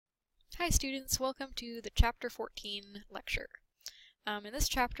Hi students, welcome to the Chapter 14 lecture. In this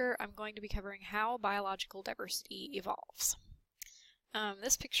chapter I'm going to be covering how biological diversity evolves.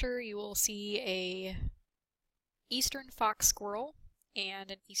 This picture you will see a eastern fox squirrel and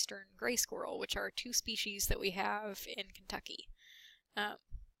an eastern gray squirrel, which are two species that we have in Kentucky.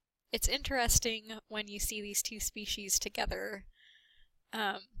 It's interesting when you see these two species together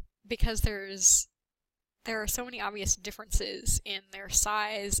because there are so many obvious differences in their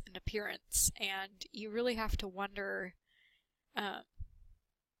size and appearance, and you really have to wonder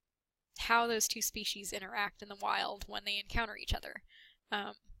how those two species interact in the wild when they encounter each other.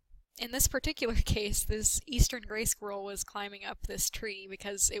 In this particular case, this eastern gray squirrel was climbing up this tree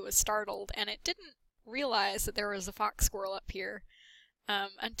because it was startled, and it didn't realize that there was a fox squirrel up here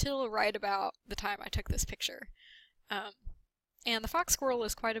until right about the time I took this picture. And the fox squirrel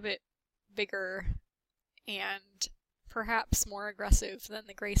is quite a bit bigger and perhaps more aggressive than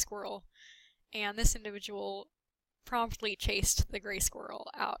the gray squirrel, and this individual promptly chased the gray squirrel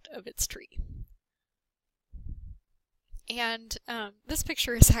out of its tree. And this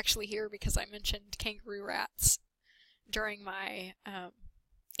picture is actually here because I mentioned kangaroo rats during my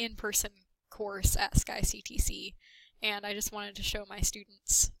in-person course at SkyCTC, and I just wanted to show my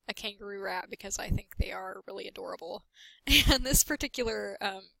students a kangaroo rat because I think they are really adorable. And this particular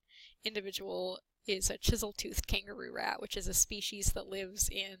individual is a chisel-toothed kangaroo rat, which is a species that lives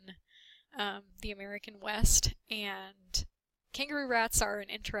in the American West, and kangaroo rats are an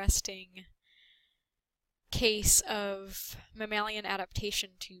interesting case of mammalian adaptation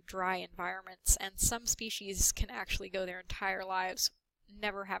to dry environments, and some species can actually go their entire lives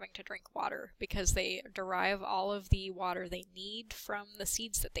never having to drink water because they derive all of the water they need from the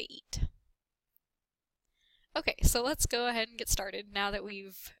seeds that they eat. Okay, so let's go ahead and get started now that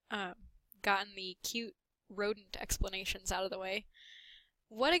we've gotten the cute rodent explanations out of the way.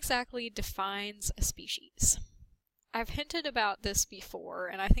 What exactly defines a species? I've hinted about this before,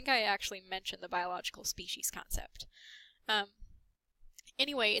 and I think I actually mentioned the biological species concept.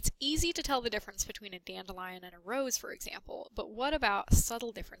 Anyway, it's easy to tell the difference between a dandelion and a rose, for example, but what about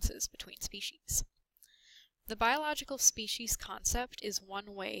subtle differences between species? The biological species concept is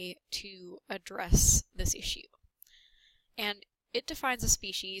one way to address this issue, and it defines a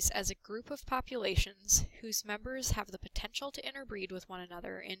species as a group of populations whose members have the potential to interbreed with one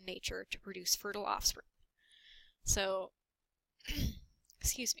another in nature to produce fertile offspring. So,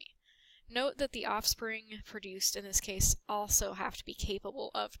 excuse me, note that the offspring produced in this case also have to be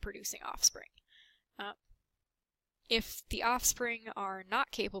capable of producing offspring. If the offspring are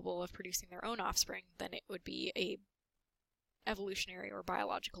not capable of producing their own offspring, then it would be a evolutionary or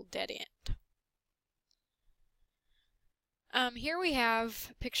biological dead end. Here we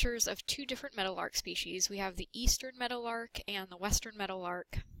have pictures of two different meadowlark species. We have the eastern meadowlark and the western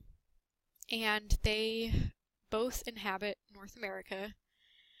meadowlark, and they both inhabit North America,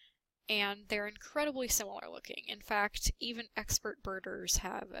 and they're incredibly similar looking. In fact, even expert birders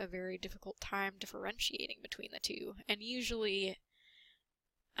have a very difficult time differentiating between the two, and usually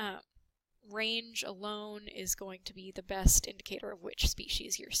range alone is going to be the best indicator of which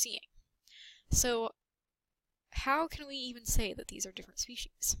species you're seeing. So how can we even say that these are different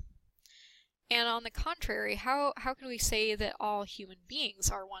species? And on the contrary, how can we say that all human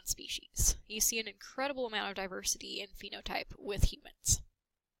beings are one species? You see an incredible amount of diversity in phenotype with humans.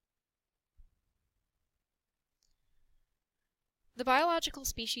 The biological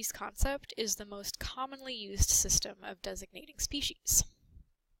species concept is the most commonly used system of designating species.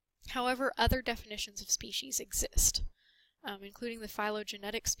 However, other definitions of species exist, including the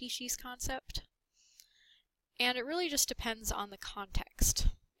phylogenetic species concept. And it really just depends on the context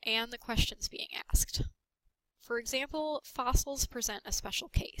and the questions being asked. For example, fossils present a special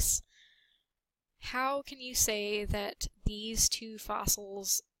case. How can you say that these two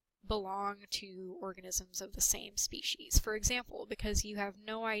fossils belong to organisms of the same species? For example, because you have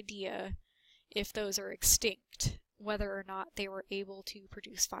no idea if those are extinct, whether or not they were able to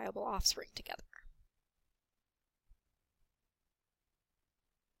produce viable offspring together.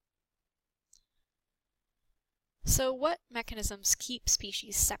 So what mechanisms keep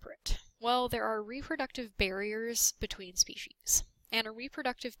species separate? Well, there are reproductive barriers between species, and a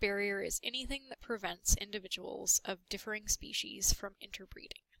reproductive barrier is anything that prevents individuals of differing species from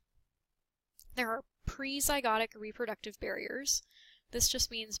interbreeding. There are pre-zygotic reproductive barriers. This just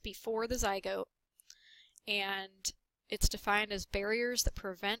means before the zygote, and it's defined as barriers that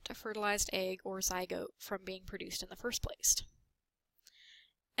prevent a fertilized egg or zygote from being produced in the first place.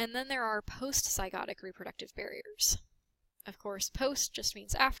 And then there are post-zygotic reproductive barriers. Of course, post just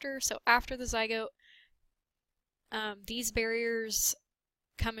means after, so after the zygote, these barriers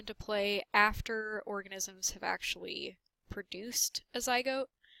come into play after organisms have actually produced a zygote,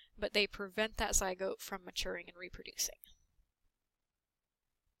 but they prevent that zygote from maturing and reproducing.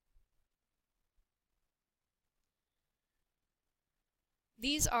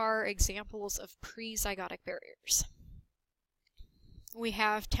 These are examples of pre-zygotic barriers. We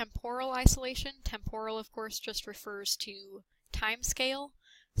have temporal isolation. Temporal, of course, just refers to time scale.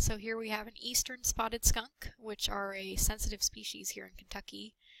 So here we have an eastern spotted skunk, which are a sensitive species here in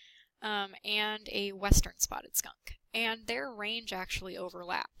Kentucky, and a western spotted skunk. And their range actually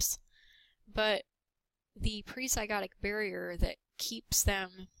overlaps. But the pre-zygotic barrier that keeps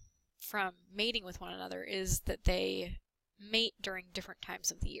them from mating with one another is that they mate during different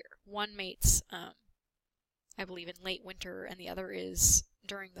times of the year. One mates, I believe, in late winter, and the other is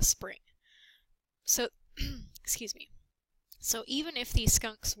during the spring. So, excuse me. So even if these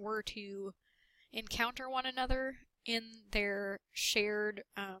skunks were to encounter one another in their shared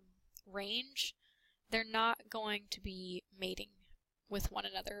range, they're not going to be mating with one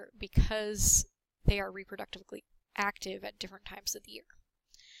another because they are reproductively active at different times of the year.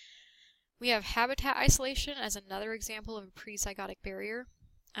 We have habitat isolation as another example of a pre-zygotic barrier.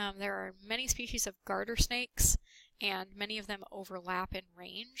 There are many species of garter snakes, and many of them overlap in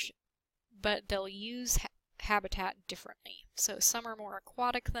range, but they'll use habitat differently. So some are more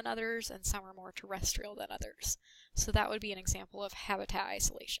aquatic than others, and some are more terrestrial than others. So that would be an example of habitat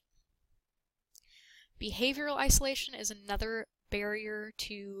isolation. Behavioral isolation is another barrier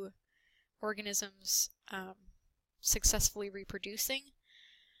to organisms successfully reproducing.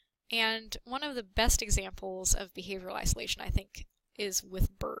 And one of the best examples of behavioral isolation, I think, is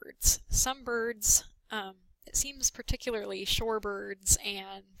with birds. Some birds, it seems particularly shorebirds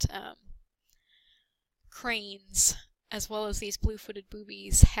and cranes, as well as these blue-footed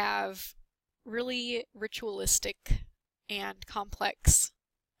boobies, have really ritualistic and complex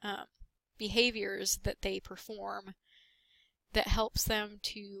behaviors that they perform that helps them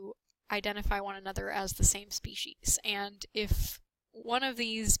to identify one another as the same species. And if one of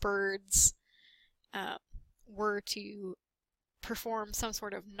these birds were to perform some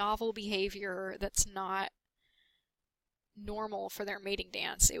sort of novel behavior that's not normal for their mating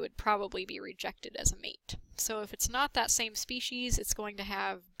dance, it would probably be rejected as a mate. So if it's not that same species, it's going to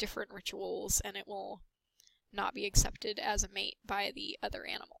have different rituals, and it will not be accepted as a mate by the other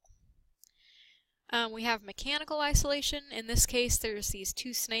animal. We have mechanical isolation. In this case, there's these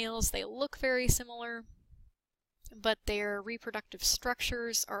two snails. They look very similar, but their reproductive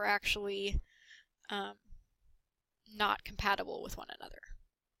structures are actually not compatible with one another.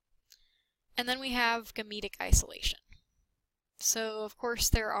 And then we have gametic isolation. So, of course,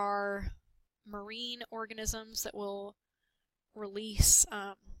 there are marine organisms that will release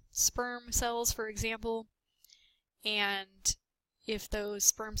sperm cells, for example, and if those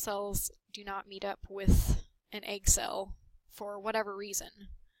sperm cells do not meet up with an egg cell for whatever reason,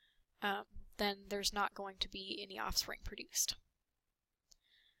 then there's not going to be any offspring produced.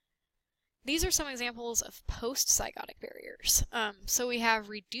 These are some examples of post-zygotic barriers. So we have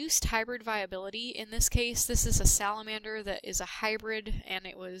reduced hybrid viability. In this case, this is a salamander that is a hybrid, and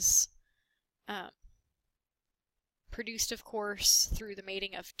it was produced, of course, through the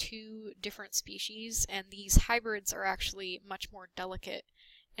mating of two different species, and these hybrids are actually much more delicate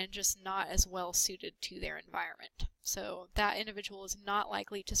and just not as well suited to their environment. So that individual is not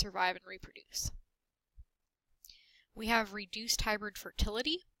likely to survive and reproduce. We have reduced hybrid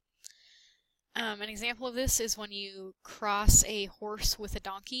fertility. An example of this is when you cross a horse with a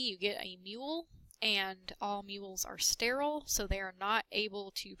donkey, you get a mule, and all mules are sterile, so they are not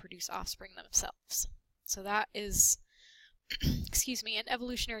able to produce offspring themselves. So that is, excuse me, an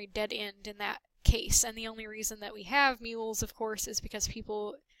evolutionary dead end in that case, and the only reason that we have mules, of course, is because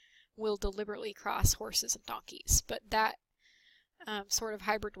people will deliberately cross horses and donkeys, but that sort of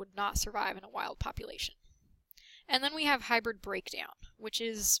hybrid would not survive in a wild population. And then we have hybrid breakdown, which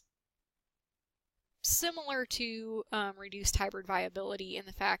is similar to reduced hybrid viability in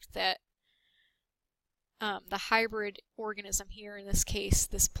the fact that the hybrid organism here, in this case,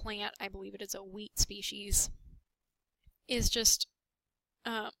 this plant, I believe it is a wheat species, is just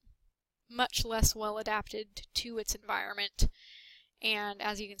much less well adapted to its environment, and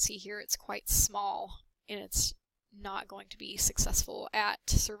as you can see here, it's quite small, and it's not going to be successful at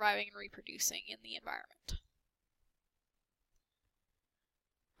surviving and reproducing in the environment.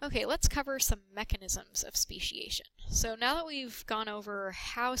 Okay, let's cover some mechanisms of speciation. So now that we've gone over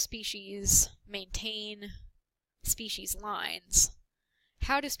how species maintain species lines,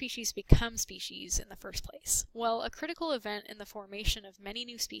 how do species become species in the first place? Well, a critical event in the formation of many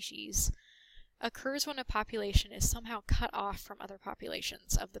new species occurs when a population is somehow cut off from other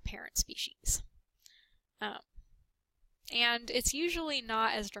populations of the parent species. And it's usually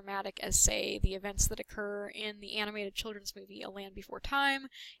not as dramatic as, say, the events that occur in the animated children's movie A Land Before Time.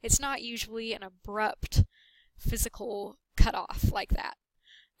 It's not usually an abrupt physical cutoff like that.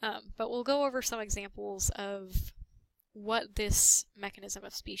 But we'll go over some examples of what this mechanism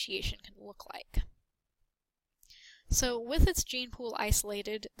of speciation can look like. So with its gene pool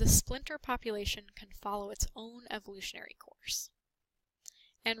isolated, the splinter population can follow its own evolutionary course.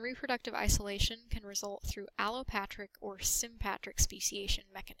 And reproductive isolation can result through allopatric or sympatric speciation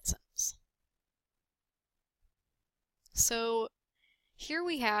mechanisms. So here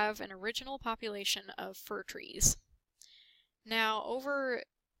we have an original population of fir trees. Now, over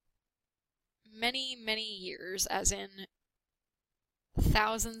many, many years, as in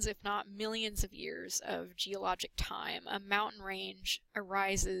thousands if not millions of years of geologic time, a mountain range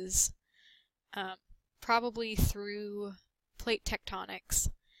arises, probably through plate tectonics,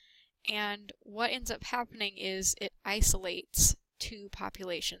 and what ends up happening is it isolates two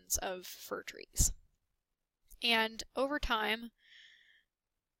populations of fir trees. And over time,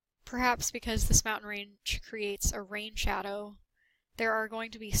 perhaps because this mountain range creates a rain shadow, there are going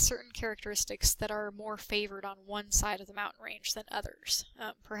to be certain characteristics that are more favored on one side of the mountain range than others.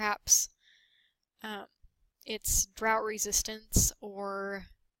 Perhaps it's drought resistance or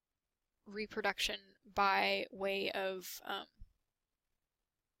reproduction by way of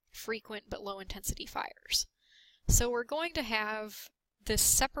frequent but low intensity fires. So we're going to have this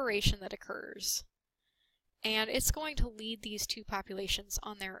separation that occurs, and it's going to lead these two populations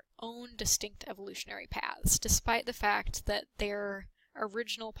on their own distinct evolutionary paths, despite the fact that their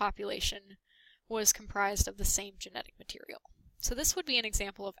original population was comprised of the same genetic material. So this would be an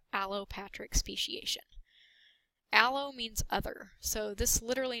example of allopatric speciation. Allo means other, so this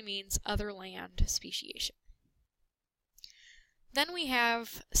literally means other land speciation. Then we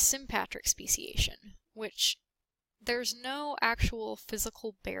have sympatric speciation, which there's no actual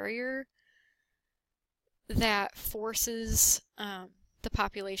physical barrier that forces the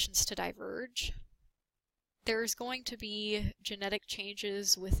populations to diverge. There's going to be genetic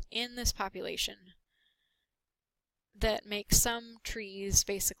changes within this population that make some trees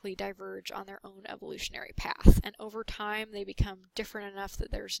basically diverge on their own evolutionary path, and over time they become different enough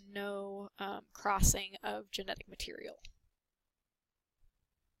that there's no crossing of genetic material.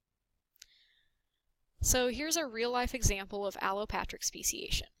 So here's a real-life example of allopatric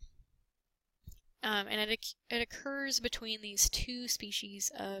speciation. And it occurs between these two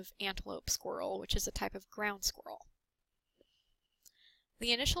species of antelope squirrel, which is a type of ground squirrel.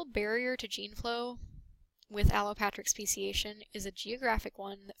 The initial barrier to gene flow with allopatric speciation is a geographic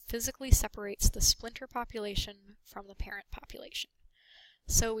one that physically separates the splinter population from the parent population.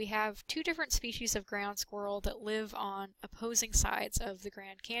 So we have two different species of ground squirrel that live on opposing sides of the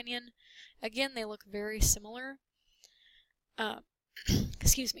Grand Canyon. Again, they look very similar.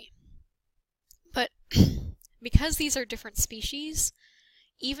 Excuse me. But because these are different species,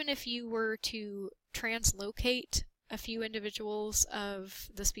 even if you were to translocate a few individuals of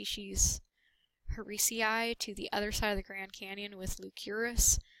the species Hericii to the other side of the Grand Canyon with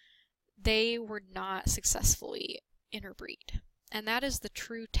Leucurus, they would not successfully interbreed. And that is the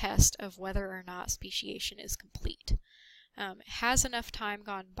true test of whether or not speciation is complete. Has enough time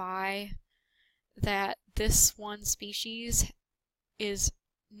gone by that this one species is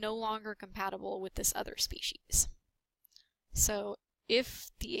no longer compatible with this other species? So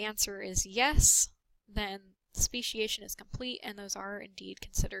if the answer is yes, then speciation is complete, and those are indeed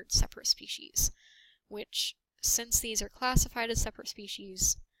considered separate species, which, since these are classified as separate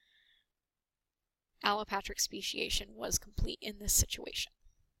species, allopatric speciation was complete in this situation.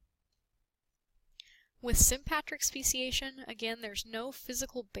 With sympatric speciation, again, there's no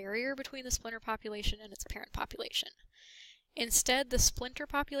physical barrier between the splinter population and its parent population. Instead, the splinter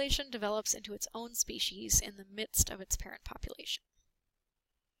population develops into its own species in the midst of its parent population.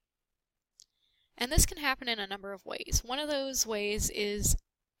 And this can happen in a number of ways. One of those ways is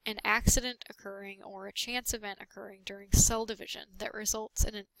an accident occurring or a chance event occurring during cell division that results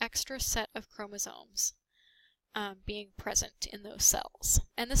in an extra set of chromosomes being present in those cells.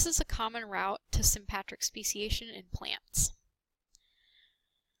 And this is a common route to sympatric speciation in plants.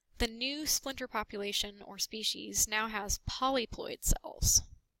 The new splinter population or species now has polyploid cells,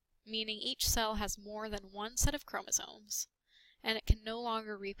 meaning each cell has more than one set of chromosomes, and it can no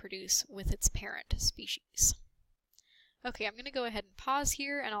longer reproduce with its parent species. Okay, I'm going to go ahead and pause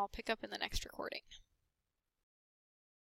here, and I'll pick up in the next recording.